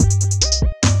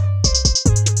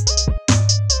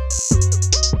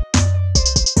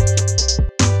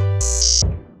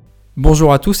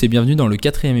Bonjour à tous et bienvenue dans le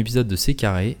 4e épisode de C'est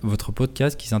Carré, votre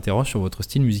podcast qui s'interroge sur votre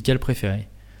style musical préféré.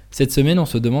 Cette semaine, on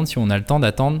se demande si on a le temps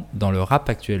d'attendre dans le rap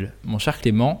actuel. Mon cher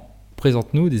Clément,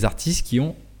 présente-nous des artistes qui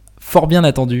ont fort bien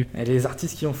attendu. Et les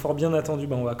artistes qui ont fort bien attendu,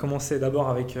 on va commencer d'abord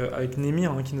avec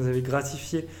Némir, qui nous avait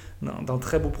gratifié d'un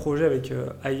très beau projet avec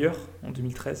Ailleurs en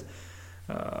 2013.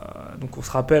 Donc on se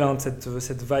rappelle de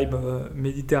cette vibe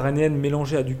méditerranéenne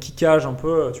mélangée à du kickage un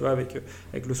peu, tu vois, avec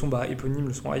le son éponyme,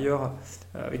 le son Ailleurs,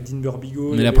 avec Dean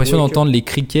Burbigo. On a l'impression d'entendre les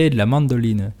criquets de la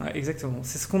mandoline. Ouais, exactement,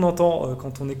 c'est ce qu'on entend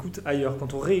quand on écoute Ailleurs,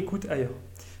 quand on réécoute Ailleurs.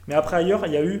 Mais après Ailleurs,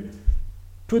 il y a eu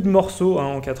peu de morceaux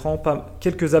en 4 ans,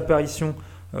 quelques apparitions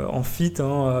en feat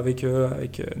avec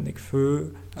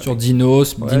Nekfeu. Sur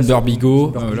Dinos, Dean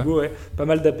Burbigo. Ouais. Pas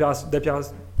mal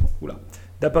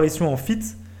d'apparitions en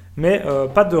feat. Mais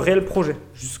pas de réel projet,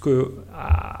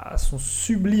 jusqu'à son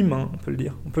sublime, on peut le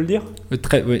dire. On peut le dire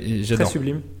J'adore. Très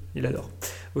sublime, il adore.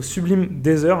 Au sublime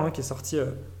Desert, qui est sorti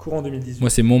courant 2018. Moi,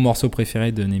 c'est mon morceau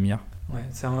préféré de Némir. Ouais,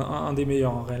 c'est un des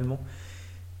meilleurs, réellement.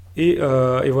 Et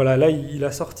voilà, là, il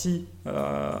a sorti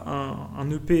un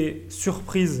EP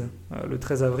surprise le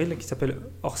 13 avril, qui s'appelle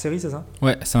Hors Série, c'est ça ?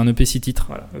 Ouais, c'est un EP 6 titres.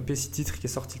 Voilà, EP 6 titres qui est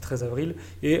sorti le 13 avril.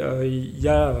 Et il y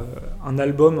a un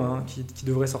album qui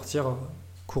devrait sortir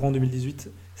courant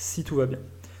 2018, si tout va bien.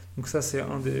 Donc ça, c'est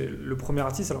le premier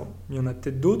artiste. Alors, il y en a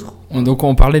peut-être d'autres. Donc,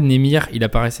 on parlait de Némir, il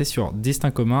apparaissait sur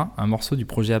Destin commun, un morceau du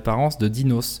projet Apparence de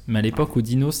Dinos. Mais à l'époque où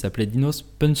Dinos s'appelait Dinos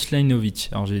Punchlineovich.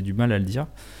 Alors, j'ai du mal à le dire.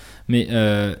 Mais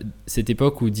cette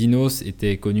époque où Dinos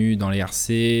était connu dans les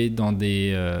RC, dans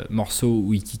des morceaux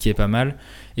où il kickait pas mal.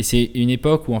 Et c'est une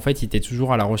époque où, en fait, il était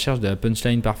toujours à la recherche de la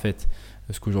punchline parfaite.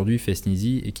 Ce qu'aujourd'hui, il fait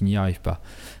Sneezy et qui n'y arrive pas.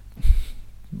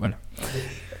 Voilà.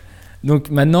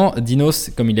 Donc maintenant, Dinos,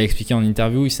 comme il a expliqué en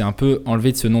interview, il s'est un peu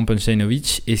enlevé de ce nom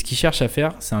Punchlineovich et ce qu'il cherche à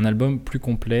faire, c'est un album plus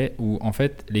complet où en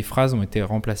fait les phrases ont été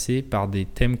remplacées par des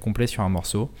thèmes complets sur un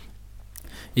morceau.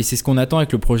 Et c'est ce qu'on attend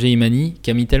avec le projet Imani qui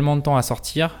a mis tellement de temps à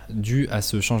sortir dû à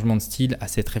ce changement de style, à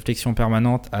cette réflexion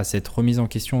permanente, à cette remise en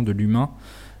question de l'humain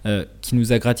qui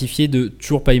nous a gratifié de,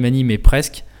 toujours pas Imani mais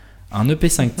presque, un EP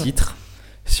 5 titres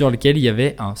sur lequel il y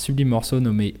avait un sublime morceau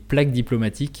nommé Plaque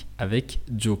diplomatique avec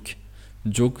Joke,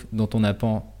 dont on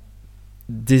attend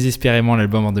désespérément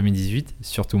l'album en 2018,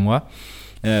 surtout moi,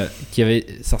 qui avait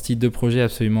sorti 2 projets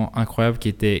absolument incroyables qui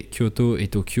étaient Kyoto et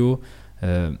Tokyo,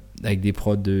 avec des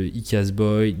prods de Ikeas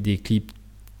Boy, des clips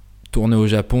tournés au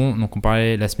Japon. Donc on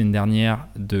parlait la semaine dernière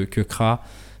de Kekra,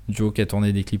 Joe qui a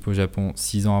tourné des clips au Japon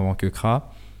 6 ans avant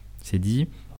Kekra, c'est dit.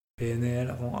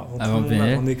 PNL,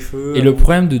 avant Nekfeu. Et le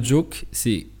problème de Joke,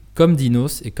 c'est comme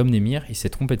Dinos et comme Némir, il s'est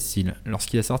trompé de style.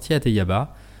 Lorsqu'il a sorti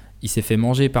Ateyaba, il s'est fait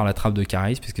manger par la trappe de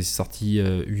Caris parce que c'est sorti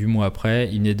 8 mois après.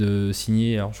 Il venait de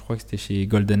signer, alors je crois que c'était chez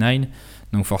Golden,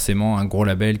 donc forcément un gros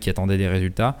label qui attendait des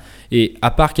résultats. Et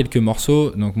à part quelques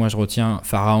morceaux, donc moi je retiens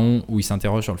Pharaon où il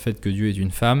s'interroge sur le fait que Dieu est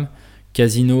une femme,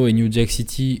 Casino et New Jack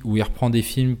City où il reprend des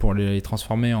films pour les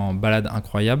transformer en ballades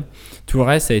incroyables. Tout le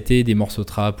reste ça a été des morceaux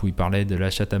trap où il parlait de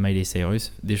la chatte à Miley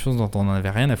Cyrus, des choses dont on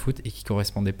n'avait rien à foutre et qui ne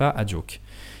correspondaient pas à Joke.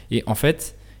 Et en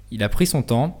fait, il a pris son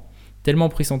temps, tellement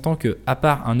pris son temps que, à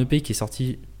part un EP qui est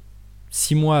sorti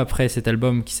 6 mois après cet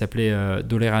album qui s'appelait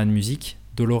Dolorean Music,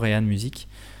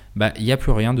 il n'y a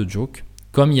plus rien de Joke,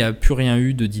 comme il n'y a plus rien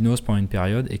eu de Dinos pendant une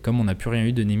période et comme on n'a plus rien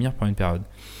eu de Némir pendant une période.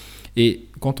 Et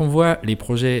quand on voit les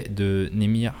projets de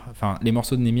Némir, enfin les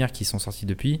morceaux de Némir qui sont sortis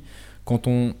depuis, quand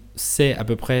on sait à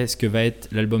peu près ce que va être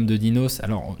l'album de Dinos,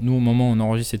 alors nous au moment où on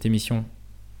enregistre cette émission,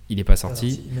 il n'est pas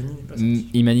sorti.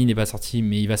 Imani n'est pas sorti,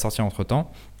 mais il va sortir entre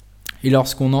temps. Et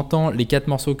lorsqu'on entend les 4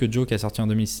 morceaux que Joke a sortis en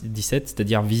 2017,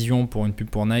 c'est-à-dire Vision pour une pub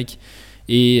pour Nike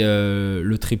et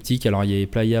le triptyque, alors il y avait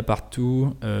Playa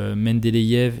Partout,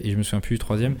 Mendeleïev et je me souviens plus du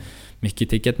 3e, mais qui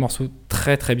étaient 4 morceaux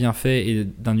très très bien faits et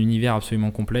d'un univers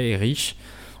absolument complet et riche.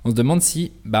 On se demande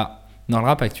si, dans le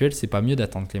rap actuel, c'est pas mieux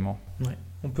d'attendre Clément. Ouais.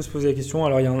 On peut se poser la question.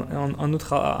 Alors il y a un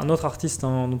autre artiste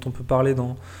dont on peut parler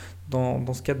dans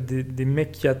ce cadre des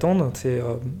mecs qui attendent, c'est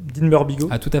Dean Burbigo.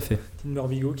 Ah, tout à fait. Dean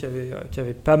Burbigo qui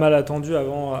avait pas mal attendu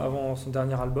avant son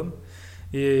dernier album.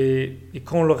 Et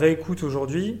quand on le réécoute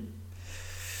aujourd'hui,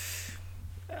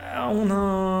 on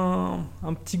a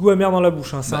un petit goût amer dans la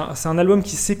bouche. C'est un album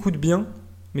qui s'écoute bien,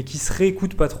 mais qui se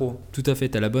réécoute pas trop. Tout à fait,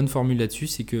 tu as la bonne formule là-dessus,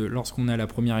 c'est que lorsqu'on est à la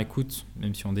première écoute,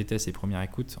 même si on déteste les premières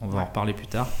écoutes, on va en reparler plus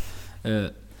tard,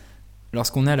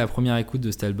 lorsqu'on est à la première écoute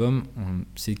de cet album,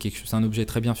 c'est un objet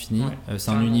très bien fini,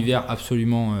 c'est un univers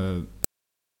absolument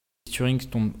featuring qui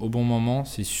tombe au bon moment,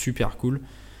 c'est super cool,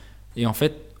 et en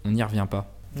fait, on n'y revient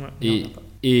pas.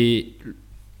 Et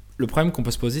le problème qu'on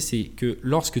peut se poser, c'est que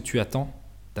lorsque tu attends,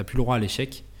 t'as plus le droit à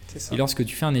l'échec, et lorsque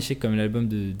tu fais un échec comme l'album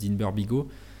de Dean Burbigo,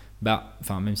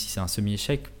 même si c'est un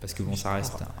semi-échec, parce que ça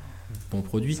reste bon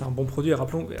produit. C'est un bon produit, et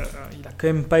rappelons, il a quand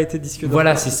même pas été disque d'or.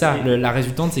 Voilà, c'est ça. La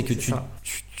résultante, c'est que C'est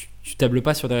tu tables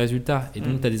pas sur des résultats. Et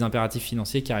donc, Mm. tu as des impératifs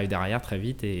financiers qui arrivent derrière très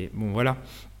vite. Et bon, voilà.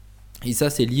 Et ça,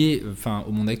 c'est lié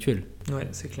au monde actuel. Ouais,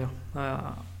 c'est clair.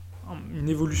 Une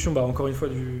évolution, encore une fois,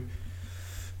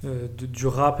 du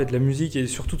rap et de la musique, et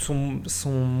surtout de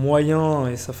son moyen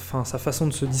et sa façon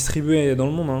de se distribuer dans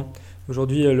le monde, hein.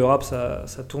 Aujourd'hui, le rap, ça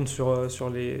tourne sur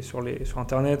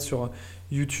Internet, sur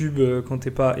YouTube, quand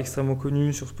t'es pas extrêmement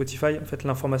connu, sur Spotify. En fait,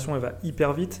 l'information, elle va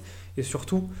hyper vite. Et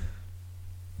surtout,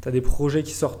 t'as des projets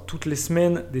qui sortent toutes les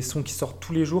semaines, des sons qui sortent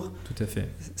tous les jours. Tout à fait.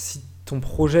 Si ton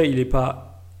projet, il est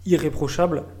pas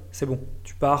irréprochable, c'est bon.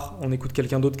 Tu pars, on écoute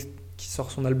quelqu'un d'autre qui sort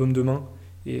son album demain.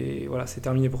 Et voilà, c'est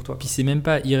terminé pour toi. Puis c'est même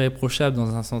pas irréprochable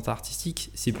dans un sens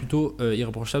artistique, c'est plutôt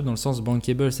irréprochable dans le sens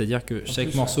bankable, c'est-à-dire que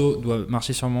chaque morceau doit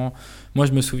marcher sûrement. Moi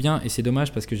je me souviens, et c'est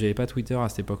dommage parce que j'avais pas Twitter à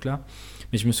cette époque-là,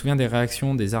 mais je me souviens des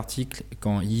réactions, des articles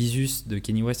quand Yeezus de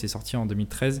Kanye West est sorti en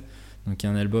 2013, donc il y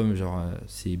a un album genre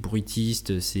c'est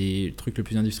bruitiste, c'est le truc le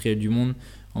plus industriel du monde.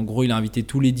 En gros il a invité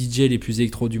tous les DJ les plus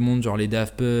électro du monde, genre les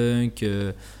Daft Punk,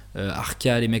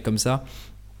 Arca, les mecs comme ça,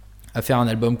 à faire un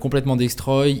album complètement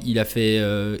destroy. Il a fait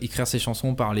écrire ses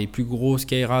chansons par les plus gros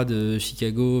Skyra de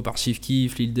Chicago, par Chief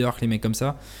Keef, Lil Durk, les mecs comme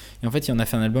ça. Et en fait, il en a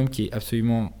fait un album qui est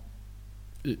absolument...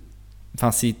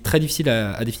 c'est très difficile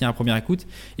à définir à première écoute.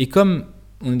 Et comme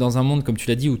on est dans un monde, comme tu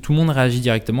l'as dit, où tout le monde réagit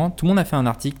directement, tout le monde a fait un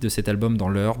article de cet album dans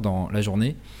l'heure, dans la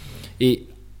journée, et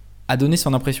a donné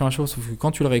son impression à chaud. Sauf que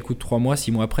quand tu le réécoutes 3 mois,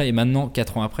 6 mois après, et maintenant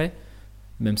 4 ans après,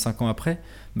 même 5 ans après,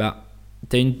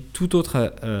 t'as une toute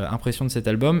autre impression de cet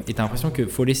album, et t'as l'impression qu'il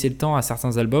faut laisser le temps à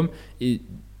certains albums et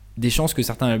des chances que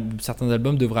certains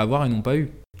albums devraient avoir et n'ont pas eu.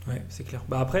 Ouais, c'est clair.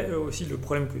 Après, aussi, le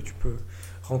problème que tu peux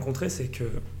rencontrer, c'est que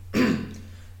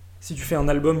si tu fais un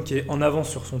album qui est en avance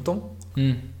sur son temps,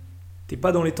 t'es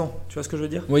pas dans les temps. Tu vois ce que je veux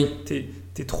dire ? Oui.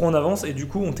 T'es trop en avance et du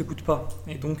coup, on t'écoute pas.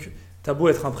 Et donc, t'as beau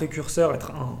être un précurseur,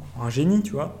 être un génie,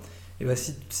 tu vois, et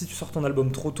si tu sors ton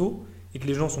album trop tôt et que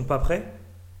les gens sont pas prêts,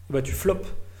 tu floppes.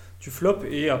 Tu floppes,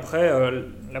 et après,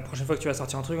 la prochaine fois que tu vas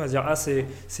sortir un truc, on va se dire c'est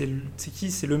qui ?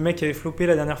 C'est le mec qui avait floppé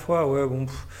la dernière fois ? Ouais, bon,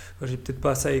 j'ai peut-être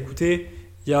pas ça à écouter.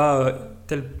 Il y a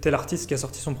tel artiste qui a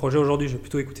sorti son projet aujourd'hui, je vais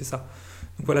plutôt écouter ça.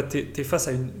 Donc voilà, t'es face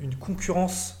à une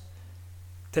concurrence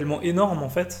tellement énorme en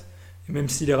fait. Et même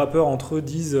si les rappeurs entre eux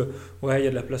disent ouais, il y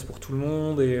a de la place pour tout le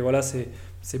monde, et voilà,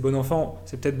 c'est bon enfant,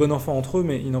 c'est peut-être bon enfant entre eux,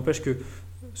 mais il n'empêche que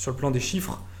sur le plan des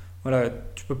chiffres, voilà,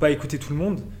 tu peux pas écouter tout le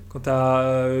monde. Quand tu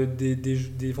as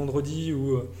des vendredis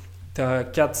où tu as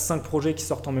 4-5 projets qui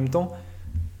sortent en même temps,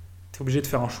 tu es obligé de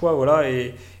faire un choix. Voilà,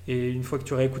 et une fois que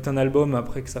tu réécoutes un album,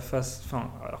 après que ça fasse,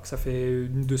 alors que ça fait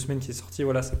 1-2 semaines qu'il est sorti,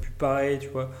 voilà, c'est plus pareil, tu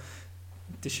vois.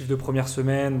 Tes chiffres de première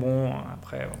semaine, bon,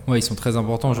 après... Ouais, ils sont très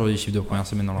importants aujourd'hui, les chiffres de première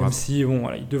semaine dans le rap. Même si, bon,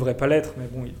 voilà, ils devraient pas l'être, mais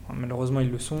bon, malheureusement, ils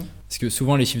le sont. Parce que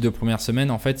souvent, les chiffres de première semaine,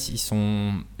 en fait, ils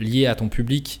sont liés à ton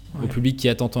public, au public qui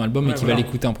attend ton album et qui va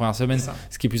l'écouter en première semaine.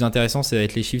 Ce qui est plus intéressant, c'est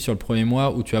d'être les chiffres sur le premier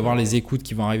mois, où tu vas voir les écoutes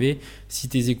qui vont arriver. Si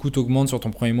tes écoutes augmentent sur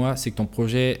ton premier mois, c'est que ton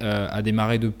projet a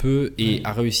démarré de peu et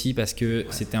a réussi parce que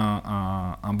c'était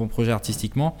un bon projet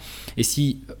artistiquement. Et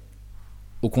si...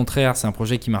 au contraire, c'est un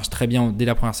projet qui marche très bien dès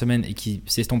la première semaine et qui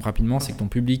s'estompe rapidement, c'est que ton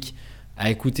public a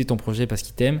écouté ton projet parce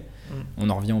qu'il t'aime. On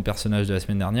en revient au personnage de la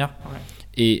semaine dernière.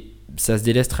 Et ça se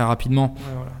délaisse très rapidement.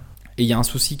 Voilà. Et il y a un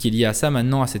souci qui est lié à ça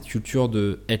maintenant, à cette culture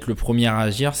d'être le premier à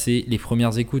agir, c'est les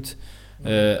premières écoutes.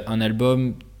 Un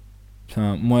album,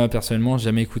 moi personnellement, j'ai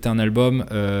jamais écouté un album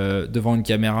devant une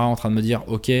caméra en train de me dire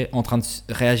ok, en train de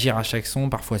réagir à chaque son,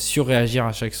 parfois surréagir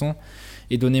à chaque son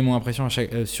et donner mon impression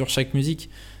sur chaque musique.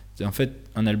 En fait,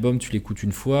 un album, tu l'écoutes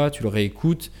une fois, tu le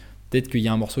réécoutes. Peut-être qu'il y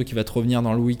a un morceau qui va te revenir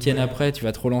dans le week-end après, tu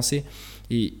vas te relancer.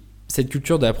 Et cette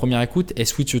culture de la première écoute, elle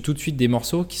switch tout de suite des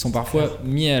morceaux qui sont parfois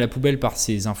mis à la poubelle par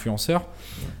ces influenceurs,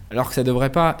 alors que ça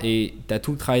devrait pas. Et tu as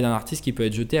tout le travail d'un artiste qui peut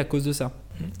être jeté à cause de ça.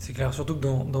 C'est clair, surtout que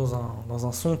dans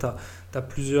un son, tu as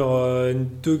plusieurs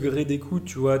degrés d'écoute,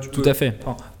 tu vois. Tout à fait.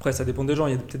 Après, ça dépend des gens.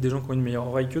 Il y a peut-être des gens qui ont une meilleure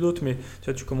oreille que d'autres, mais tu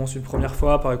vois, tu commences une première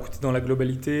fois par écouter dans la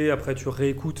globalité. Après, tu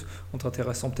réécoutes en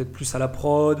t'intéressant peut-être plus à la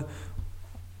prod,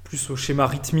 plus au schéma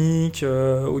rythmique,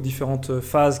 aux différentes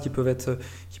phases qui peuvent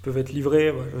être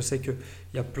livrées. Je sais qu'il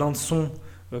y a plein de sons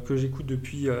que j'écoute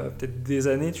depuis peut-être des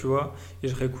années, tu vois, et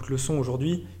je réécoute le son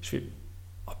aujourd'hui. Je fais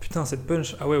oh putain, cette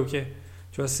punch, ah ouais, ok.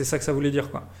 Tu vois, c'est ça que ça voulait dire,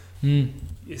 quoi.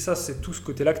 Et ça, c'est tout ce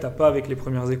côté-là que tu n'as pas avec les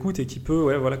premières écoutes et qui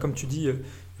peut, voilà, comme tu dis,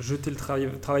 jeter le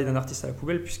travail d'un artiste à la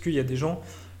poubelle, puisqu'il y a des gens,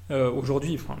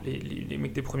 aujourd'hui, les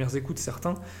mecs des premières écoutes,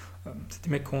 certains, c'est des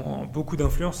mecs qui ont beaucoup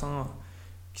d'influence,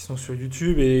 qui sont sur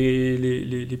YouTube, et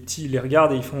les petits les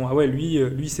regardent et ils font ah ouais,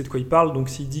 lui c'est de quoi il parle, donc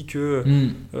s'il dit que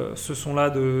ce son-là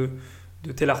de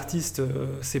de tel artiste,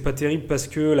 c'est pas terrible parce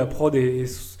que la prod est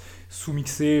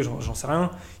sous-mixée, j'en sais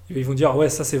rien. Ils vont dire ouais,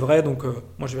 ça c'est vrai, donc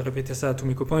moi je vais répéter ça à tous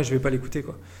mes copains et je vais pas l'écouter,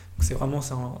 quoi. Donc c'est vraiment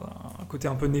un côté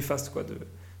un peu néfaste, quoi,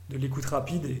 de l'écoute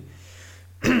rapide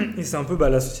et c'est un peu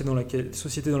la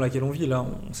société dans laquelle on vit. Là,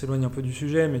 on s'éloigne un peu du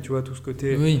sujet, mais tu vois, tout ce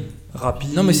côté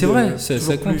rapide. Non, mais c'est vrai, ça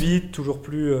toujours compte. plus vite, toujours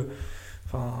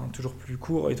plus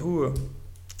court et tout.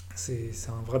 C'est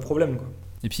un vrai problème, quoi.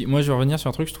 Et puis moi, je vais revenir sur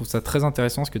un truc, je trouve ça très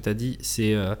intéressant ce que tu as dit.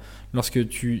 C'est lorsque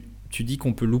tu dis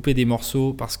qu'on peut louper des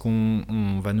morceaux parce qu'on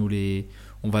va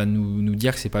nous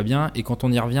dire que c'est pas bien, et quand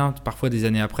on y revient parfois des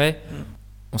années après,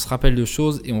 on se rappelle de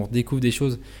choses et on redécouvre des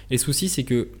choses. Et le souci, c'est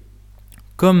que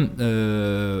comme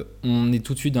on est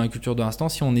tout de suite dans la culture de l'instant,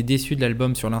 si on est déçu de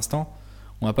l'album sur l'instant,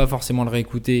 on va pas forcément le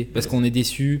réécouter parce qu'on est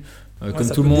déçu, comme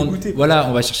tout le monde. Voilà,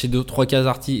 on va chercher 3-4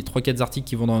 articles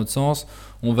qui vont dans notre sens,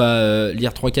 on va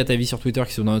lire 3-4 avis sur Twitter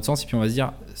qui sont dans notre sens, et puis on va se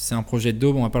dire c'est un projet de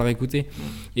daube, on va pas le réécouter.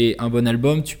 Et un bon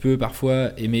album, tu peux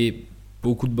parfois aimer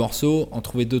beaucoup de morceaux, en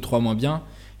trouver 2-3 moins bien,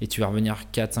 et tu vas revenir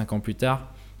 4-5 ans plus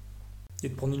tard et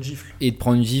te prendre une gifle.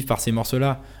 Par ces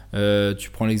morceaux-là.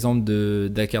 Tu prends l'exemple de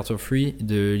Da Carter Free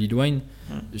de Lil Wayne.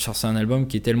 Genre, c'est un album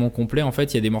qui est tellement complet. En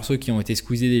fait, il y a des morceaux qui ont été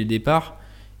squeezés dès le départ.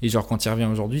 Et genre, quand il revient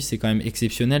aujourd'hui, c'est quand même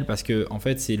exceptionnel parce que en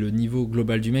fait, c'est le niveau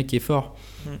global du mec qui est fort.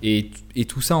 Et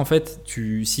tout ça, en fait,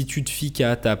 si tu te fies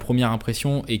qu'à ta première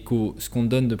impression et ce qu'on te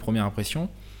donne de première impression,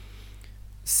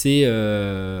 tu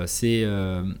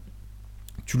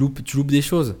loupes des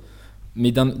choses.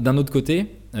 Mais d'un autre côté,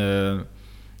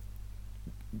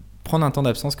 prendre un temps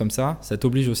d'absence comme ça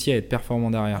t'oblige aussi à être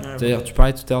performant derrière. C'est-à-dire, tu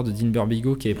parlais tout à l'heure de Dean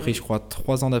Burbigo qui avait pris, je crois,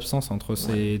 3 ans d'absence entre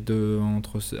ces deux,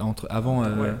 avant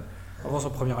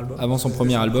son premier album. Avant son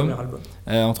premier album.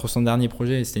 Entre son dernier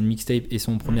projet, c'était une mixtape, et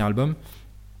son premier album.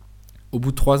 Au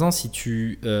bout de 3 ans, si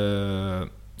tu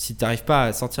n'arrives pas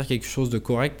à sortir quelque chose de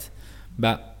correct,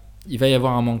 il va y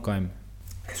avoir un manque quand même.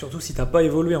 Et surtout si t'as pas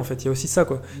évolué, en fait, il y a aussi ça,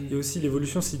 quoi. Il y a aussi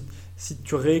l'évolution. Si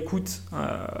tu réécoutes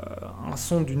un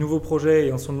son du nouveau projet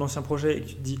et un son de l'ancien projet et que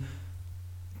tu te dis,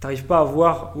 t'arrives pas à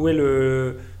voir où est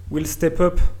le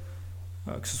step-up,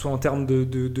 que ce soit en termes de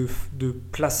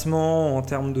placement, en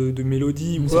termes de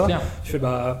mélodie ou quoi, tu fais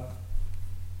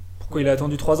pourquoi il a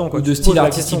attendu 3 ans, quoi. Ou de style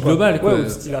artistique global, quoi. Ouais, ou de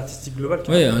style artistique global.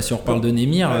 Si on reparle de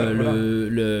Némir,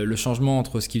 le changement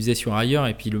entre ce qu'il faisait sur Ailleurs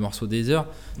et puis le morceau des heures,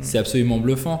 c'est absolument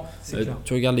bluffant.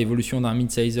 Tu regardes l'évolution d'un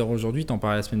Midsizer aujourd'hui, t'en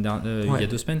parlais la semaine dernière, il y a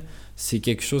 2 semaines, c'est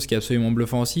quelque chose qui est absolument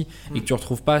bluffant aussi, et que tu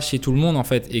retrouves pas chez tout le monde, en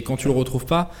fait. Et quand tu le retrouves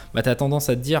pas, t'as tendance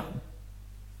à te dire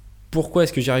pourquoi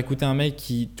est-ce que j'ai réécouté un mec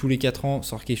qui tous les 4 ans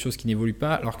sort quelque chose qui n'évolue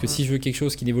pas, alors que si je veux quelque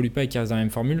chose qui n'évolue pas et qui reste dans la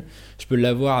même formule, je peux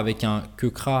l'avoir avec un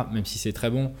Kekra, même si c'est très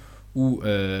bon, ou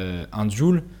un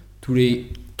Joule tous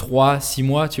les 3-6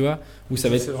 mois, tu vois, où ça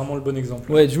va être... C'est vraiment le bon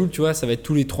exemple. Ouais, Joule, tu vois, ça va être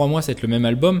tous les 3 mois, ça va être le même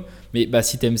album, mais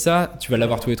si t'aimes ça, tu vas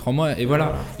l'avoir tous les 3 mois, et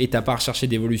voilà. Et t'as pas à rechercher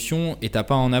d'évolution, et t'as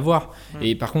pas à en avoir.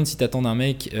 Et par contre, si t'attends d'un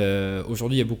mec,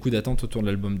 aujourd'hui il y a beaucoup d'attentes autour de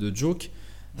l'album de Joke.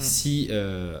 Si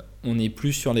on est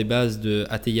plus sur les bases de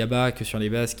Ateyaba que sur les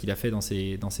bases qu'il a fait dans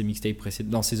ses mixtapes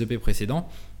dans ses EP précédents,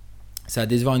 ça va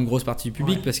décevoir une grosse partie du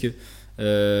public, parce que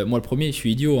moi le premier, je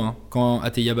suis idiot, hein. Quand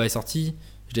Ateyaba est sorti,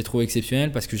 je l'ai trouvé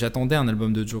exceptionnel parce que j'attendais un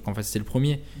album de Joke. En fait, c'était le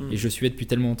premier, et je le suivais depuis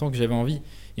tellement longtemps que j'avais envie.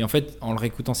 Et en fait, en le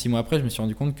réécoutant 6 mois après, je me suis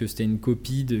rendu compte que c'était une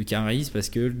copie de Caris parce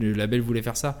que le label voulait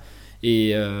faire ça.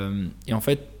 Et en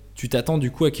fait, tu t'attends du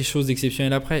coup à quelque chose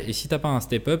d'exceptionnel après. Et si t'as pas un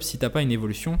step-up, si t'as pas une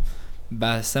évolution,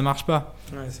 ça marche pas.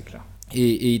 Ouais, c'est clair.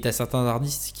 Et t'as certains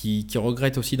artistes qui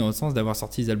regrettent aussi dans le sens d'avoir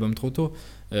sorti des albums trop tôt.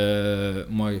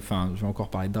 Moi, je vais encore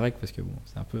parler de Drake parce que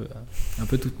c'est un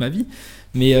peu toute ma vie.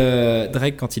 Mais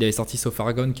Drake, quand il avait sorti So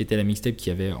Far Gone, qui était la mixtape qui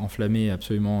avait enflammé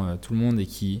absolument tout le monde, et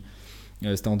qui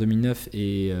c'était en 2009,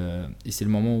 et c'est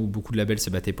le moment où beaucoup de labels se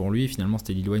battaient pour lui. Et finalement,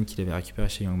 c'était Lil Wayne qui l'avait récupéré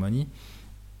chez Young Money.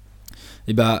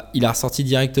 Et il a ressorti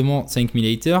directement 5000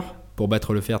 Later pour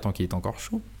battre le fer tant qu'il est encore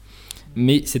chaud.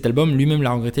 Mais cet album, lui-même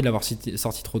l'a regretté de l'avoir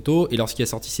sorti trop tôt, et lorsqu'il a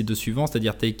sorti ses 2 suivants,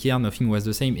 c'est-à-dire Take Care, Nothing Was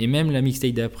The Same, et même la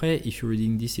mixtape d'après, If You're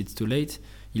Reading This, It's Too Late,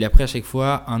 il a pris à chaque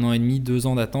fois 1 an et demi, 2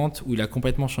 ans d'attente, où il a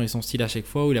complètement changé son style à chaque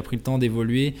fois, où il a pris le temps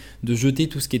d'évoluer, de jeter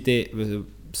tout ce qui était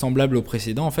semblable au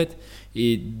précédent, en fait,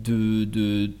 et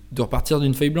de repartir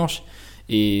d'une feuille blanche.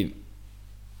 Et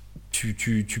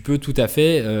tu peux tout à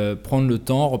fait prendre le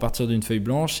temps, repartir d'une feuille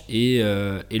blanche et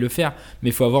le faire. Mais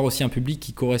il faut avoir aussi un public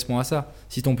qui correspond à ça.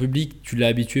 Si ton public, tu l'as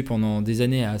habitué pendant des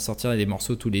années à sortir des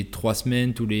morceaux tous les 3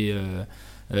 semaines, il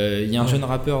y a un jeune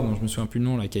rappeur dont je me souviens plus le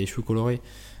nom, là, qui a les cheveux colorés,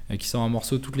 qui sort un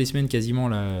morceau toutes les semaines quasiment,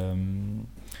 là,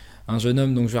 un jeune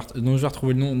homme dont je vais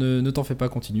retrouver le nom, ne t'en fais pas,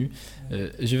 continue.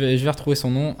 Je vais retrouver son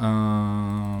nom.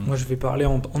 Moi je vais parler,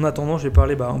 en attendant, je vais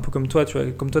parler un peu comme toi, tu vois,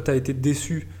 comme toi tu as été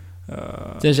déçu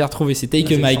Tiens, j'ai retrouvé, c'est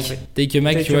Take a Mike. Take a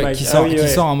Mike, tu vois, qui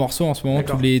sort un morceau en ce moment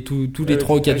tous les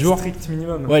 3 ou 4 jours. Strict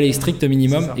minimum. Ouais, les stricts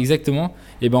minimum, exactement.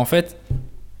 Et ben en fait,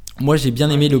 moi j'ai bien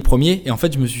aimé le premier, et en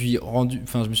fait je me suis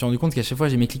rendu compte qu'à chaque fois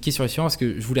j'aimais cliquer sur les suivants parce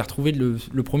que je voulais retrouver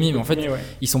le premier, mais en fait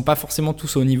ils sont pas forcément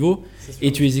tous au niveau,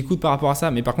 et tu les écoutes par rapport à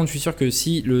ça. Mais par contre, je suis sûr que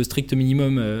si le strict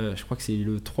minimum, je crois que c'est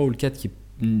le 3 ou le 4 qui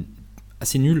est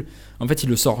assez nul, en fait il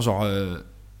le sort genre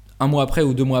un mois après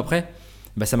ou 2 mois après,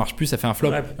 bah ça marche plus, ça fait un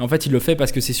flop. En fait il le fait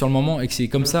parce que c'est sur le moment et que c'est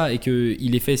comme ça, et qu'il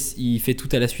il fait tout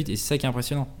à la suite, et c'est ça qui est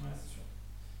impressionnant.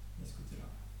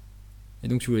 Et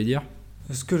donc tu voulais dire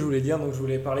ce que je voulais dire, donc je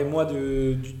voulais parler moi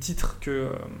du titre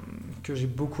que j'ai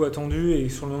beaucoup attendu, et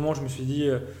sur le moment je me suis dit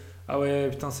ah ouais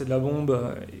putain c'est de la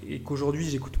bombe, et qu'aujourd'hui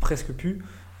j'écoute presque plus.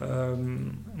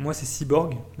 Moi c'est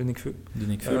Cyborg de Nekfeu.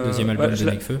 Deuxième album de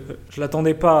Nekfeu. Je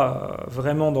l'attendais pas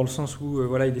vraiment, dans le sens où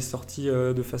voilà, il est sorti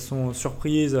de façon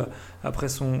surprise après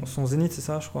son Zénith, c'est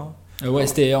ça je crois. Ouais,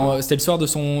 c'était le soir de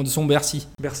son Bercy.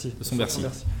 Bercy. De son Bercy.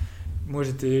 Moi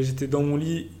j'étais dans mon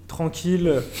lit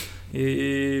tranquille,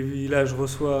 et là je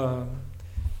reçois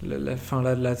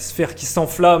la sphère qui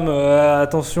s'enflamme.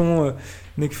 Attention,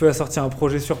 Nekfeu a sorti un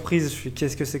projet surprise. Je fais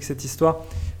qu'est-ce que c'est que cette histoire?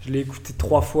 Je l'ai écouté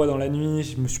 3 fois dans la nuit,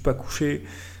 je me suis pas couché,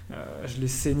 je l'ai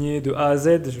saigné de A à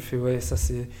Z. Je fais ouais, ça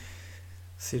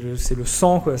c'est le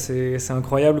sang quoi, c'est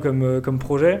incroyable comme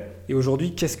projet. Et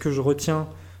aujourd'hui, qu'est-ce que je retiens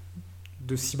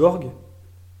de Cyborg?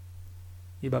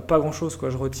 Et bah pas grand chose quoi.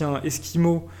 Je retiens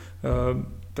Eskimo,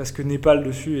 parce que Népal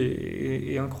dessus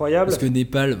est incroyable. Parce que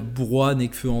Népal broie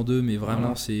Nekfeu en deux, mais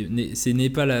vraiment c'est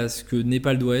Népal à ce que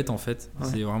Népal doit être en fait. Ouais.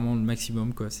 C'est vraiment le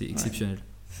maximum quoi, c'est exceptionnel. Ouais.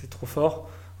 C'est trop fort.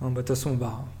 De toute façon,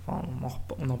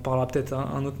 on en parlera peut-être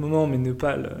un autre moment, mais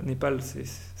Népal c'est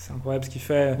incroyable ce qu'il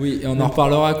fait. Oui, et on en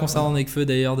reparlera concernant Nekfeu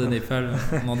d'ailleurs de Népal,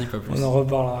 on n'en dit pas plus. On en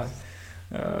reparlera.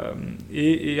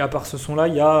 Et à part ce son-là,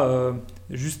 il y a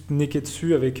juste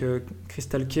Neketsu avec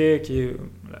Crystal Kay, qui est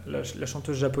la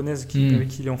chanteuse japonaise avec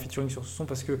qui il est en featuring sur ce son,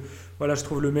 parce que voilà, je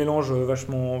trouve le mélange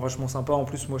vachement sympa. En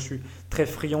plus, moi je suis très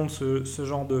friand de ce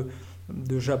genre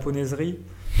de japonaiserie.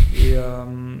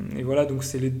 Et voilà, donc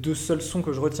c'est les 2 seuls sons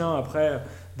que je retiens. Après,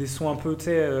 des sons un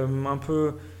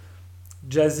peu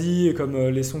jazzy, comme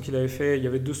les sons qu'il avait fait. Il y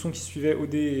avait 2 sons qui suivaient,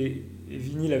 OD et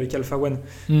vinyle avec Alpha One,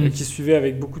 qui suivaient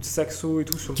avec beaucoup de saxo et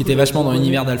tout. Qui était vachement dans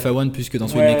l'univers d'Alpha One plus que dans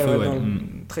celui de Nekfeu.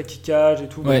 Très kickage et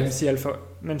tout,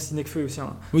 même si Nekfeu est aussi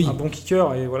un bon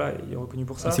kicker, et voilà, il est reconnu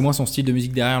pour ça. C'est moins son style de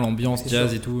musique derrière, l'ambiance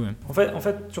jazz et tout. En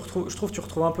fait je trouve tu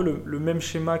retrouves un peu le même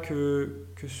schéma que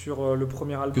sur le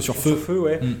premier album, que sur Feu,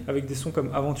 avec des sons comme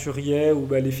Aventurier, ou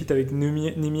les feats avec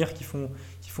Nemir qui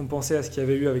font penser à ce qu'il y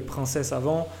avait eu avec Princesse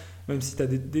avant, même si tu as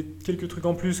quelques trucs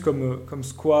en plus comme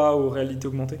Squat ou Réalité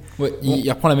Augmentée. Ouais, il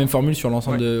reprend la même formule sur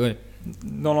l'ensemble de... Ouais.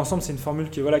 Dans l'ensemble, c'est une formule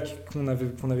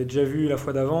qu'on avait déjà vue la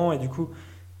fois d'avant, et du coup,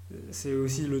 c'est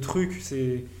aussi le truc,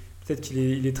 c'est peut-être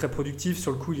qu'il est très productif.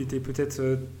 Sur le coup, il était peut-être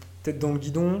dans le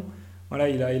guidon. Voilà,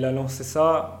 il a lancé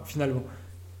ça. Finalement,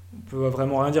 on peut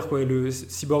vraiment rien dire quoi. Le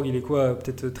Cyborg, il est quoi,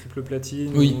 peut-être triple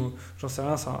platine, ou j'en sais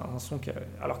rien. C'est un son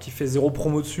alors qu'il fait 0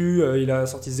 promo dessus, il a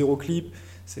sorti 0 clip.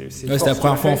 C'était la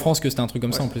première fois en France que c'était un truc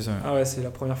comme ça en plus. Ah ouais, c'est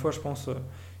la première fois je pense.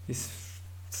 Et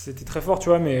c'était très fort, tu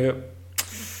vois, mais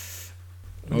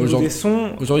aujourd'hui, des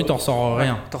sons, aujourd'hui t'en ressors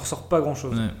rien. T'en ressors pas grand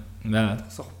chose. T'en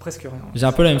ressors presque rien. J'ai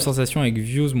un peu la même sensation avec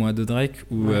Views, moi, de Drake,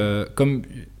 où comme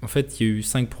en fait il y a eu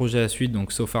 5 projets à suite,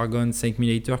 donc So Far Gone, 5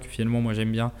 Later, que finalement moi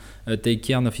j'aime bien, Take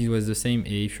Care, Nothing Was the Same,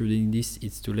 et If You're Reading This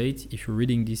It's Too Late, If You're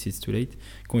Reading This It's Too Late,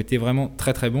 qui ont été vraiment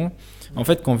très très bons. En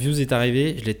fait, quand Views est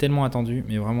arrivé, je l'ai tellement attendu,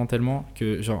 mais vraiment tellement,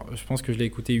 que genre je pense que je l'ai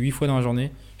écouté 8 fois dans la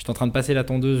journée. J'étais en train de passer la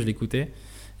tondeuse, je l'écoutais,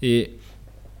 et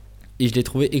je l'ai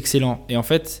trouvé excellent. Et en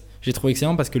fait, j'ai trouvé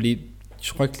excellent parce que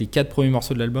je crois que les 4 premiers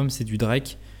morceaux de l'album c'est du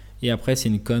Drake. Et après, c'est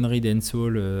une connerie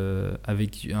dancehall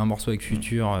avec un morceau avec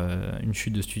Future, une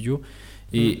chute de studio.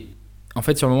 Et en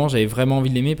fait, sur le moment, j'avais vraiment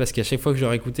envie de l'aimer parce qu'à chaque fois que je le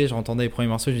réécoutais, je entendais les premiers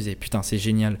morceaux, je me disais putain, c'est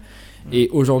génial. Et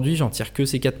aujourd'hui, j'en tire que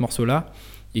ces 4 morceaux-là.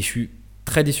 Et je suis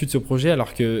très déçu de ce projet,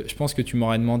 alors que je pense que tu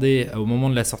m'aurais demandé au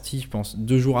moment de la sortie, je pense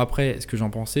 2 jours après, ce que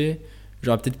j'en pensais.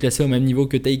 J'aurais peut-être classé au même niveau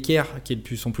que Take Care, qui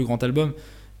est son plus grand album.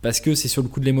 Parce que c'est sur le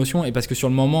coup de l'émotion, et parce que sur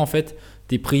le moment en fait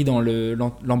t'es pris dans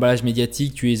l'emballage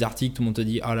médiatique, tu lis les articles, tout le monde te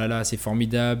dit oh là là c'est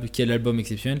formidable, quel album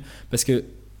exceptionnel, parce que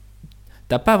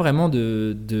t'as pas vraiment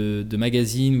de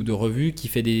magazine ou de revue qui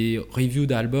fait des reviews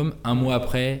d'albums un mois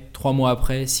après, 3 mois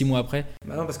après, 6 mois après.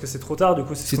 Bah non, parce que c'est trop tard, du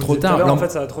coup. C'est trop tard. Là, en fait,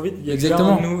 ça va trop vite.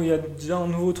 Exactement. Il y a déjà un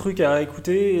nouveau truc à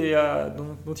écouter et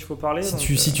dont il faut parler.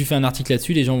 Si tu fais un article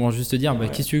là-dessus, les gens vont juste te dire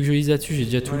qu'est-ce que tu veux que je lise là-dessus, j'ai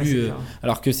déjà tout lu.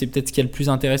 Alors que c'est peut-être ce qui est le plus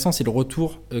intéressant, c'est le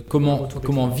retour,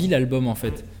 comment vit l'album en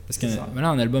fait. Parce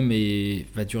qu'un album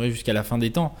va durer jusqu'à la fin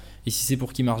des temps. Et si c'est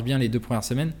pour qu'il marche bien les 2 premières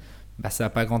semaines, ça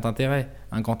n'a pas grand intérêt.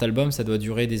 Un grand album, ça doit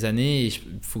durer des années et il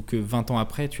faut que 20 ans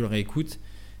après, tu le réécoutes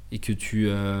et que tu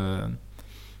aies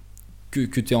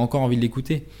encore envie de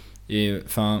l'écouter. Et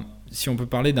si on peut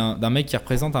parler d'un mec qui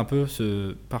représente un peu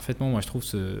parfaitement, moi je trouve,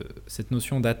 cette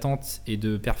notion d'attente et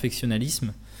de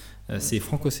perfectionnalisme, c'est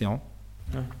Franck Océan,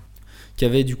 qui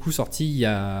avait du coup sorti il y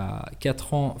a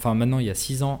 4 ans, maintenant il y a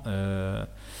 6 ans,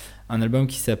 un album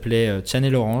qui s'appelait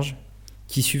Channel Orange,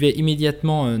 qui suivait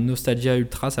immédiatement Nostalgia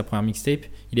Ultra, sa première mixtape.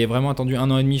 Il avait vraiment attendu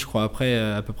 1 an et demi, je crois, après,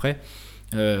 à peu près,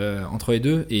 entre les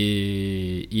deux,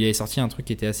 et il avait sorti un truc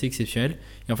qui était assez exceptionnel.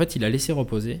 Et en fait, il a laissé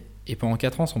reposer, et pendant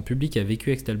 4 ans, son public a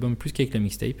vécu avec cet album plus qu'avec la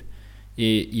mixtape.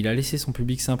 Et il a laissé son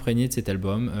public s'imprégner de cet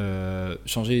album,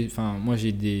 changer. Moi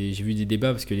j'ai vu des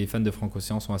débats parce que les fans de Franck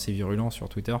Océan sont assez virulents sur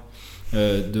Twitter,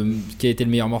 de quel était le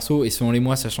meilleur morceau, et selon les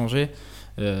mois ça changeait.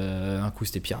 Un coup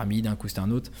c'était Pyramide, un coup c'était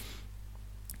un autre.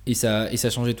 Et ça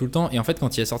changeait tout le temps. Et en fait,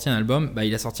 quand il a sorti un album,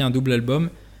 il a sorti un double album,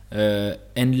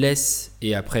 Endless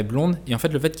et après Blonde. Et en fait,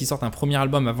 le fait qu'il sorte un premier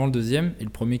album avant le deuxième, et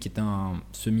le premier qui était un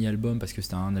semi-album parce que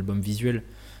c'était un album visuel,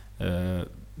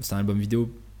 c'était un album vidéo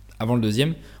avant le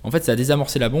deuxième, en fait, ça a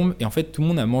désamorcé la bombe. Et en fait, tout le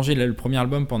monde a mangé le premier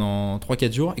album pendant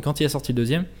 3-4 jours. Et quand il a sorti le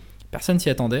deuxième, personne s'y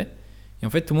attendait. Et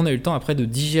en fait, tout le monde a eu le temps après de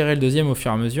digérer le deuxième au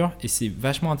fur et à mesure. Et c'est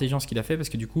vachement intelligent ce qu'il a fait parce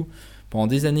que du coup, pendant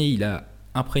des années, il a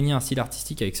imprégné un style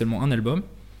artistique avec seulement un album.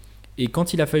 Et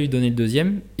quand il a fallu donner le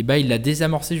deuxième, il l'a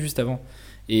désamorcé juste avant.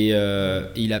 Et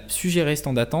il a su gérer ce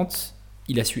temps d'attente,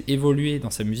 il a su évoluer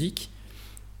dans sa musique,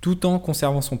 tout en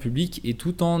conservant son public et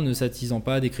tout en ne s'attisant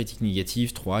pas des critiques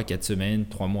négatives 3, 4 semaines,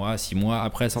 3 mois, 6 mois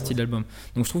après la sortie de l'album.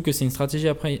 Donc je trouve que c'est une stratégie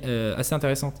après, assez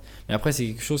intéressante. Mais après, c'est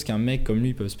quelque chose qu'un mec comme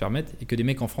lui peut se permettre et que des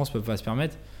mecs en France peuvent pas se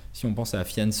permettre. Si on pense à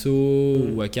Fianso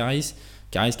ou à Caris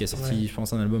qui a sorti, je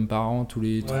pense, un album par an tous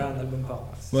les... un album par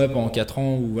an. Pendant 4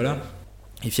 ans, ou voilà.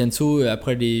 Et Fianso,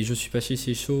 après les Je suis pas chez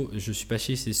c'est chaud, Je suis pas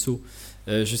chez c'est saut.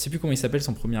 Je sais plus comment il s'appelle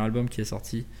son premier album qui est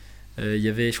sorti. Il y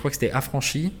avait, je crois que c'était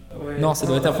Affranchi. Non, ça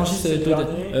doit être Affranchi, ça doit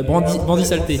être Bandit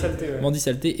Saleté.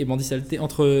 Bandit Saleté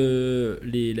entre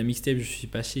la mixtape Je suis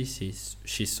pas chez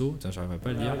So. J'arriverai pas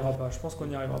à le dire. Je pense qu'on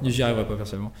n'y arrivera pas. J'y arriverai pas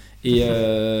personnellement. Et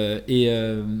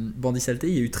Bandit Saleté,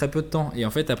 il y a eu très peu de temps. Et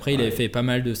en fait, après, il avait fait pas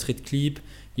mal de street clips.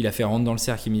 Il a fait Rentre dans le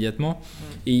cercle immédiatement.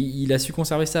 Et il a su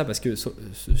conserver ça parce que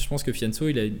je pense que Fianso,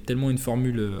 il a tellement une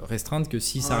formule restreinte que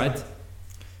s'il s'arrête.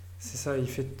 C'est ça,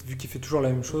 vu qu'il fait toujours la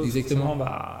même chose. Exactement.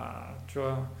 Tu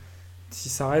vois,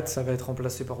 s'il s'arrête, ça va être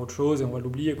remplacé par autre chose et on va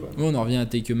l'oublier, quoi. On en revient à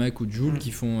Take a Mac ou Jul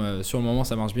qui font sur le moment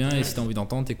ça marche bien et si t'as envie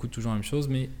d'entendre, t'écoutes toujours la même chose,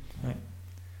 mais.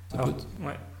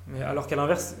 Mais alors qu'à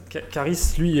l'inverse, Caris,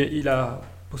 lui, il a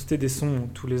posté des sons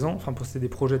tous les ans, posté des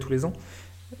projets tous les ans,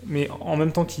 mais en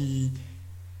même temps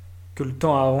que le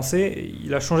temps a avancé,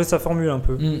 il a changé sa formule un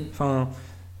peu.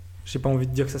 J'ai pas envie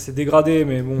de dire que ça s'est dégradé,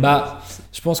 mais bon.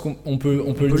 Je pense qu'on peut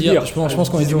le dire. Je pense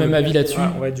qu'on est du même avis là-dessus.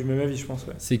 Ouais, du même avis, je pense.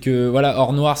 Ouais. C'est que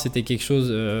Hors Noir, c'était quelque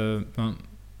chose.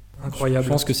 Incroyable. Je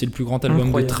pense que c'est le plus grand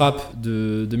album de trap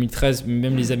de 2013.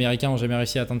 Même les Américains n'ont jamais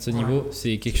réussi à atteindre ce niveau.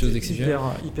 C'est quelque chose d'exceptionnel.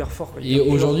 Hyper fort. Quoi. Et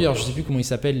aujourd'hui, alors je sais plus comment ils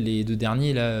s'appellent les deux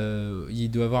derniers là. Il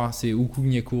doit avoir c'est Oukou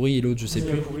Nyakuri et l'autre je sais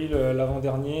plus. Nyakuri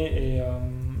l'avant-dernier et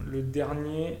le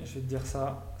dernier, je vais te dire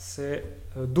ça, c'est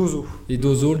Dozo. Et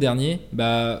Dozo, le dernier,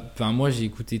 moi j'ai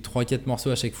écouté 3-4 morceaux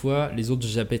à chaque fois, les autres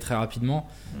je zappais très rapidement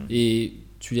et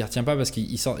tu les retiens pas parce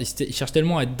qu'il cherche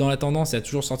tellement à être dans la tendance et à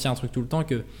toujours sortir un truc tout le temps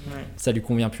que ça lui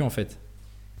convient plus en fait.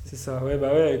 C'est ça,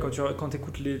 quand tu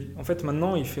écoutes les. En fait,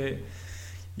 maintenant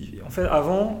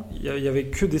avant, il y avait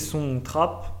que des sons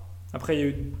trap, après il y a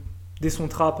eu des sons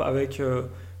trap avec.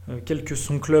 Quelques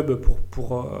sons club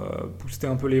pour booster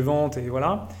un peu les ventes et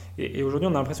voilà. Et aujourd'hui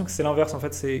on a l'impression que c'est l'inverse en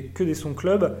fait, c'est que des sons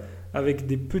club avec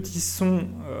des petits sons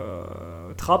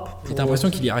trap. T'as l'impression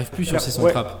qu'il y arrive plus sur ces sons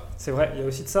trap. C'est vrai, il y a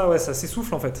aussi de ça, ça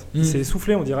s'essouffle en fait. C'est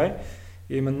essoufflé on dirait.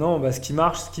 Et maintenant ce qui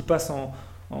marche, ce qui passe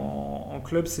en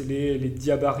club, c'est les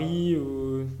Diabari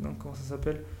ou non, comment ça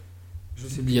s'appelle, je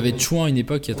sais plus. Il y avait Chouin à une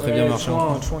époque qui a très bien marché.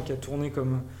 Chouin qui a tourné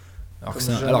comme.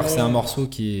 Alors que c'est un morceau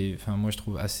qui est, moi je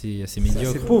trouve assez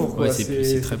médiocre. C'est pauvre, quoi.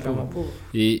 C'est très pauvre.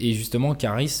 Et justement,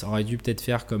 Caris aurait dû peut-être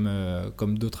faire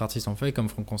comme d'autres artistes ont fait, comme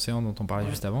Franck Océan dont on parlait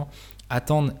juste avant,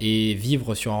 attendre et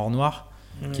vivre sur Hors Noir,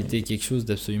 qui était quelque chose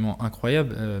d'absolument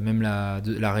incroyable. Même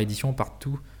la réédition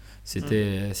partout.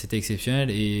 C'était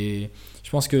exceptionnel. Et je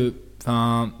pense que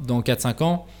dans 4-5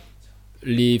 ans,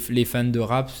 les fans de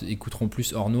rap écouteront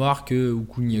plus Hors Noir que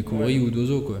Ukuni Kuri ou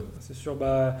Dozo, quoi. C'est sûr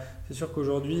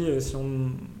qu'aujourd'hui,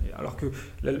 alors que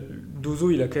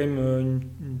Dozo, il a quand même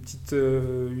une petite,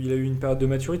 il a eu une période de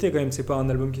maturité quand même. C'est pas un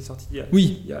album qui est sorti il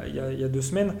y a 2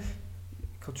 semaines.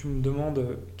 Quand tu me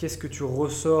demandes qu'est-ce que tu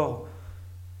ressors,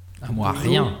 moi Dozo,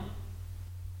 rien.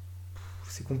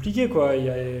 C'est compliqué, quoi. Il y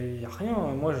a rien.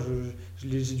 Moi,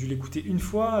 j'ai dû l'écouter une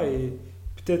fois et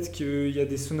peut-être qu'il y a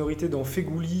des sonorités dans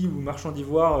Fégouli ou Marchand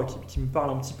d'Ivoire qui me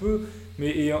parlent un petit peu,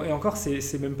 mais et encore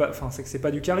c'est même pas, c'est que c'est pas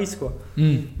du charisme, quoi.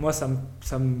 Moi ça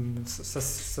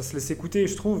se laisse écouter,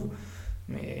 je trouve,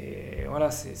 mais voilà,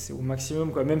 c'est au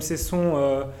maximum, quoi. Même ces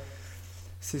sons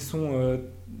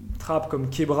trap comme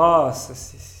Kebra,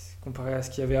 c'est comparé à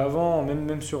ce qu'il y avait avant,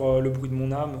 même sur Le bruit de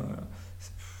mon âme, ça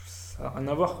n'a rien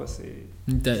à voir, quoi.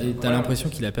 T'as l'impression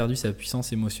qu'il a perdu sa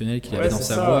puissance émotionnelle qu'il avait dans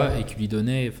sa voix et qui lui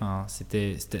donnait.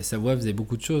 Sa voix faisait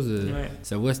beaucoup de choses.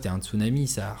 Sa voix, c'était un tsunami,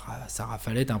 ça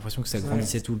rafalait. T'as l'impression que ça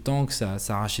grandissait tout le temps, que ça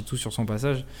arrachait tout sur son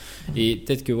passage. Et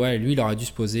peut-être que lui, il aurait dû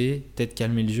se poser, peut-être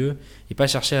calmer le jeu et pas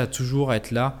chercher à toujours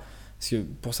être là. Parce que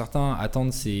pour certains,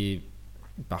 attendre, c'est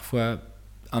parfois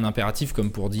un impératif,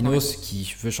 comme pour Dinos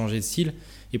qui veut changer de style.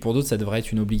 Et pour d'autres, ça devrait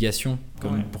être une obligation,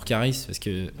 comme pour Caris, parce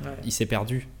qu'il s'est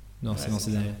perdu dans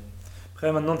ces années.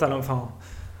 Après, maintenant,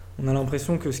 on a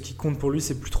l'impression que ce qui compte pour lui,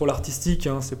 c'est plus trop l'artistique,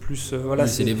 hein, c'est plus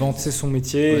c'est les ventes, c'est son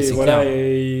métier,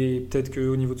 et peut-être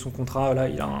qu'au niveau de son contrat,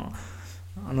 il a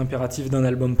un impératif d'un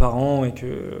album par an et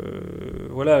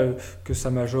que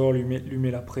sa major lui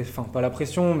met la pression, pas la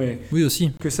pression, mais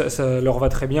aussi que ça leur va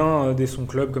très bien, des sons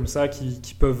clubs comme ça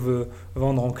qui peuvent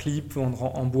vendre en clip,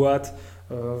 vendre en boîte,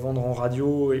 vendre en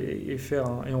radio et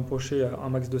empocher un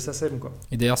max de SACEM, quoi.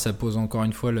 Et d'ailleurs, ça pose encore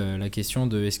une fois la question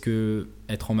de est-ce que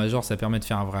être en major, ça permet de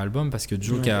faire un vrai album, parce que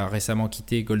Joe a récemment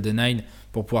quitté GoldenEye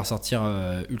pour pouvoir sortir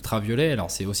Ultraviolet. Alors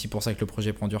c'est aussi pour ça que le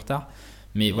projet prend du retard,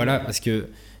 mais parce que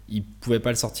il pouvait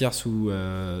pas le sortir sous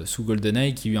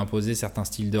GoldenEye qui lui imposait certains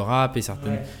styles de rap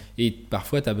et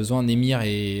parfois tu as besoin. Nemir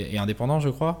et indépendant, je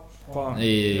crois.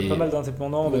 Il y a pas mal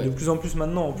d'indépendants, de plus en plus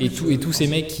maintenant. Et tous ces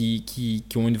mecs qui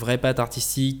ont une vraie patte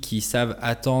artistique, qui savent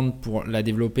attendre pour la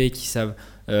développer, qui savent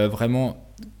vraiment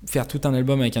faire tout un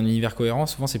album avec un univers cohérent.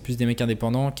 Souvent, c'est plus des mecs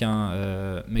indépendants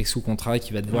qu'un mec sous contrat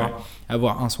qui va devoir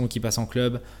avoir un son qui passe en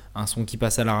club, un son qui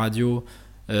passe à la radio,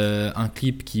 un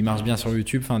clip qui marche bien sur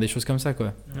YouTube, des choses comme ça,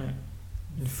 quoi.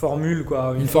 Une formule,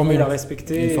 quoi. Une formule à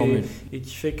respecter et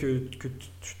qui fait que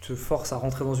tu te forces à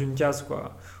rentrer dans une case,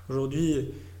 quoi. Aujourd'hui,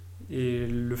 et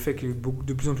le fait que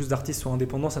de plus en plus d'artistes soient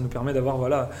indépendants, ça nous permet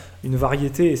d'avoir une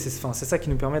variété, et c'est ça qui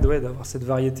nous permet d'avoir cette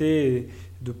variété et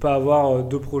de ne pas avoir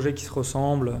 2 projets qui se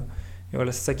ressemblent, et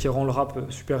c'est ça qui rend le rap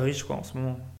super riche, quoi, en ce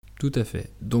moment. Tout à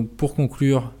fait. Donc pour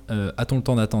conclure, a-t-on le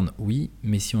temps d'attendre ? Oui,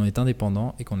 mais si on est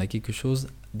indépendant et qu'on a quelque chose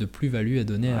de plus-value à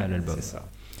donner à l'album. C'est ça.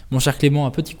 Mon cher Clément,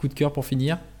 un petit coup de cœur pour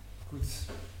finir. Écoute,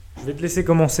 je vais te laisser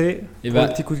commencer pour le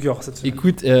petit coup de cœur cette semaine.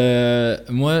 Écoute,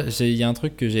 moi, il y a un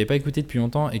truc que j'avais pas écouté depuis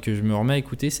longtemps et que je me remets à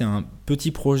écouter. C'est un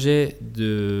petit projet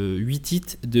de 8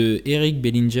 titres de Eric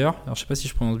Bellinger. Alors, je sais pas si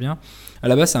je prononce bien. À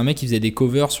la base, c'est un mec qui faisait des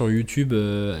covers sur YouTube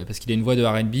parce qu'il a une voix de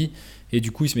R&B. Et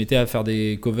du coup, il se mettait à faire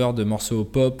des covers de morceaux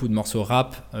pop ou de morceaux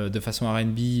rap de façon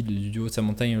R&B du haut de sa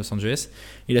montagne à Los Angeles.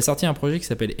 Il a sorti un projet qui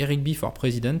s'appelle Eric B for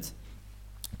President,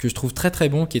 que je trouve très très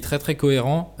bon, qui est très très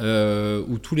cohérent,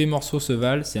 où tous les morceaux se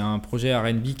valent. C'est un projet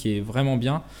R&B qui est vraiment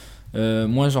bien.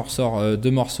 Moi, j'en ressors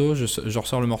 2 morceaux. Je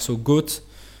ressors le morceau Goat,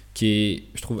 qui est,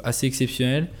 je trouve, assez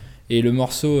exceptionnel, et le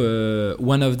morceau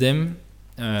One of Them,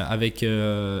 avec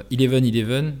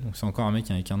 1111. Donc c'est encore un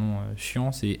mec avec un nom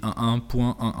chiant, c'est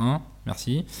 11.11.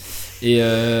 Merci. Et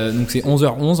donc c'est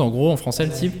 11h11 en gros en français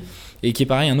le type, et qui est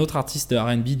pareil, un autre artiste de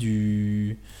R&B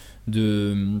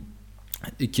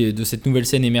qui est de cette nouvelle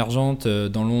scène émergente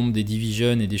dans l'ombre des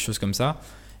Division et des choses comme ça.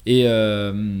 Et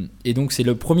donc c'est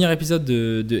le premier épisode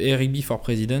de Eric B for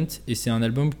President, et c'est un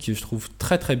album que je trouve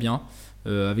très très bien,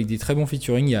 avec des très bons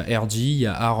featuring. Il y a RG, il y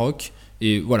a A-Rock,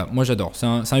 et voilà, moi j'adore. C'est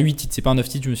un 8 titres, c'est pas un 9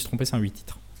 titres, je me suis trompé, c'est un 8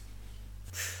 titres.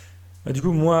 Du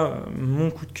coup, moi, mon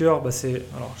coup de cœur, c'est...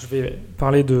 Alors, je vais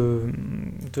parler de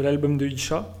l'album de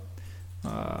Isha,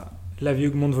 La vie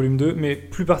augmente volume 2, mais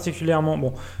plus particulièrement...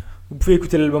 Bon, vous pouvez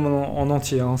écouter l'album en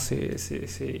entier, hein, c'est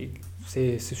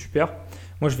super.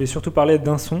 Moi, je vais surtout parler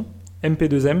d'un son,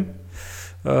 MP2M,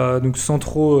 donc sans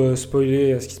trop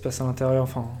spoiler ce qui se passe à l'intérieur.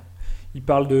 Enfin, il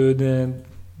parle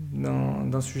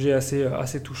d'un sujet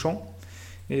assez touchant.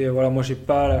 Et voilà, moi, j'ai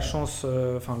pas la chance...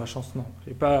 non.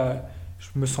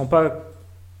 Je me sens pas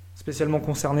spécialement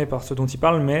concerné par ce dont il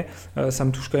parle, mais ça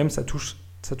me touche quand même, ça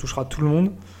touchera tout le monde.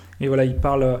 Et voilà, il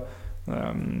parle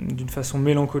d'une façon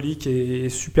mélancolique et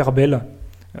super belle,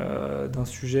 d'un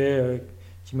sujet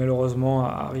qui malheureusement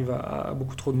arrive à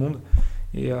beaucoup trop de monde.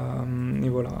 Et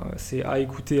voilà, c'est à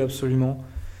écouter absolument.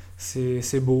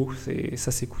 C'est beau,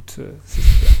 ça s'écoute, c'est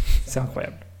super, c'est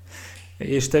incroyable.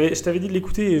 Et je t'avais dit de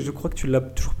l'écouter et je crois que tu l'as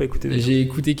toujours pas écouté. J'ai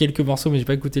écouté quelques morceaux, mais j'ai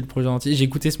pas écouté le projet entier. J'ai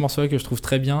écouté ce morceau-là que je trouve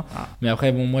très bien, mais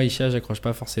après, bon, moi, Isha, j'accroche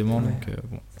pas forcément, donc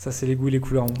bon. Ça, c'est les goûts et les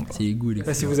couleurs. Bon, c'est les goûts et les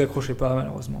couleurs. Si vous accrochez pas,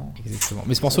 malheureusement. Exactement.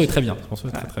 Mais ce morceau est très bien. Ce morceau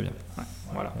est très très bien. Ouais,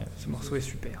 voilà, ce morceau est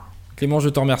super. Clément, je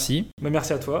te remercie.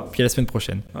 Merci à toi. Puis à la semaine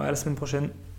prochaine. À la semaine prochaine.